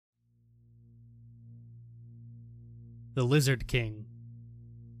The Lizard King.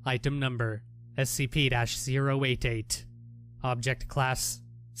 Item Number: SCP-088. Object Class: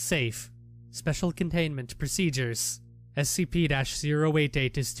 Safe. Special Containment Procedures: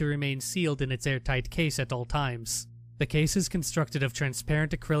 SCP-088 is to remain sealed in its airtight case at all times. The case is constructed of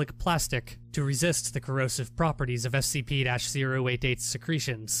transparent acrylic plastic to resist the corrosive properties of SCP-088's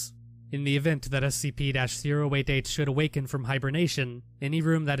secretions. In the event that SCP-088 should awaken from hibernation, any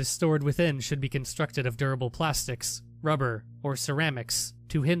room that is stored within should be constructed of durable plastics, rubber, or ceramics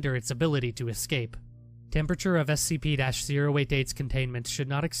to hinder its ability to escape. Temperature of SCP-088's containment should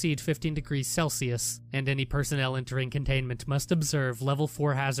not exceed 15 degrees Celsius, and any personnel entering containment must observe Level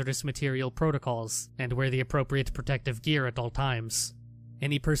 4 hazardous material protocols and wear the appropriate protective gear at all times.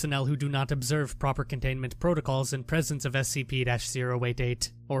 Any personnel who do not observe proper containment protocols in presence of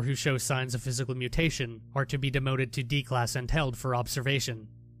SCP-088, or who show signs of physical mutation, are to be demoted to D-Class and held for observation.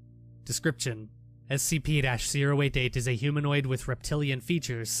 Description: SCP-088 is a humanoid with reptilian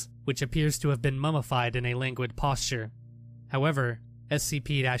features, which appears to have been mummified in a languid posture. However,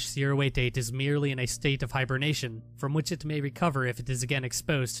 SCP-088 is merely in a state of hibernation, from which it may recover if it is again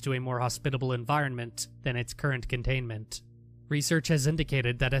exposed to a more hospitable environment than its current containment. Research has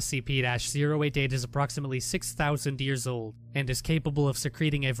indicated that SCP-088 is approximately 6,000 years old, and is capable of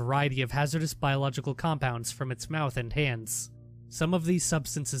secreting a variety of hazardous biological compounds from its mouth and hands. Some of these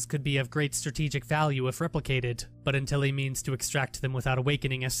substances could be of great strategic value if replicated, but until a means to extract them without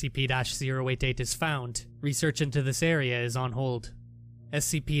awakening SCP-088 is found, research into this area is on hold.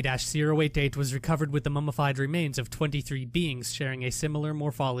 SCP-088 was recovered with the mummified remains of 23 beings sharing a similar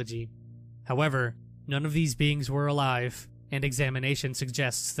morphology. However, none of these beings were alive, and examination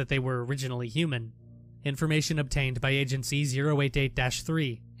suggests that they were originally human. Information obtained by Agents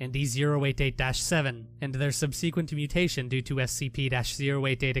E-088-3 and E-088-7 and their subsequent mutation due to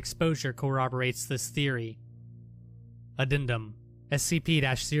SCP-088 exposure corroborates this theory. Addendum: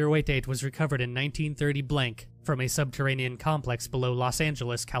 SCP-088 was recovered in 1930 blank from a subterranean complex below Los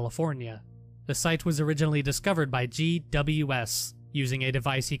Angeles, California. The site was originally discovered by GWS using a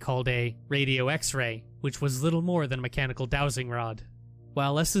device he called a radio X-ray, which was little more than a mechanical dowsing rod.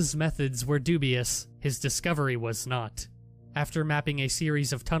 While S's methods were dubious, his discovery was not. After mapping a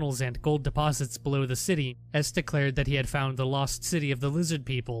series of tunnels and gold deposits below the city, S declared that he had found the lost city of the Lizard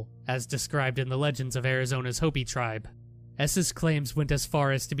People, as described in the legends of Arizona's Hopi tribe. S's claims went as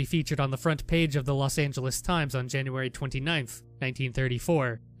far as to be featured on the front page of the Los Angeles Times on January 29,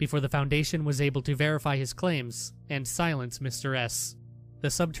 1934, before the Foundation was able to verify his claims and silence Mr. S. The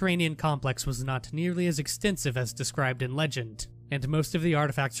subterranean complex was not nearly as extensive as described in legend, and most of the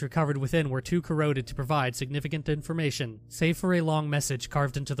artifacts recovered within were too corroded to provide significant information, save for a long message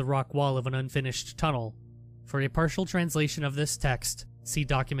carved into the rock wall of an unfinished tunnel. For a partial translation of this text, see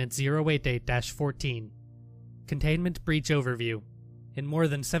document 088-14. Containment Breach Overview. In more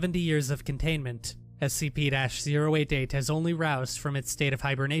than 70 years of containment, SCP-088 has only roused from its state of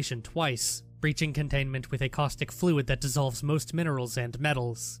hibernation twice, breaching containment with a caustic fluid that dissolves most minerals and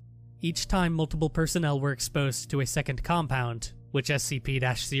metals. Each time multiple personnel were exposed to a second compound, which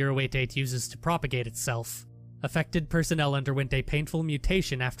SCP-088 uses to propagate itself. Affected personnel underwent a painful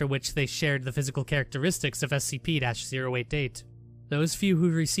mutation after which they shared the physical characteristics of SCP-088. Those few who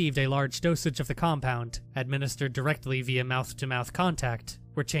received a large dosage of the compound, administered directly via mouth-to-mouth contact,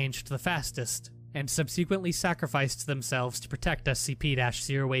 were changed the fastest, and subsequently sacrificed themselves to protect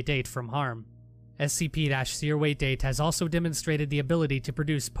SCP-088 from harm. SCP-088 has also demonstrated the ability to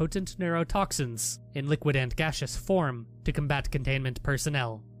produce potent neurotoxins in liquid and gaseous form to combat containment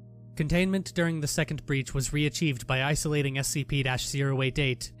personnel. Containment during the second breach was re-achieved by isolating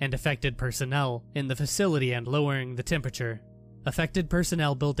SCP-088 and affected personnel in the facility and lowering the temperature. Affected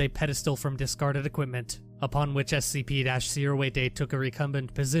personnel built a pedestal from discarded equipment, upon which SCP-088 took a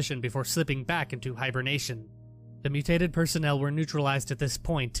recumbent position before slipping back into hibernation. The mutated personnel were neutralized at this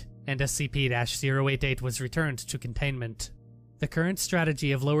point, and SCP-088 was returned to containment. The current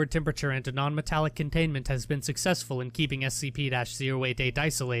strategy of lowered temperature and non-metallic containment has been successful in keeping SCP-088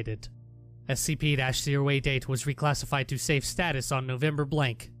 isolated. SCP-088 was reclassified to safe status on November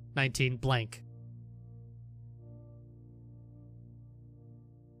 19 blank.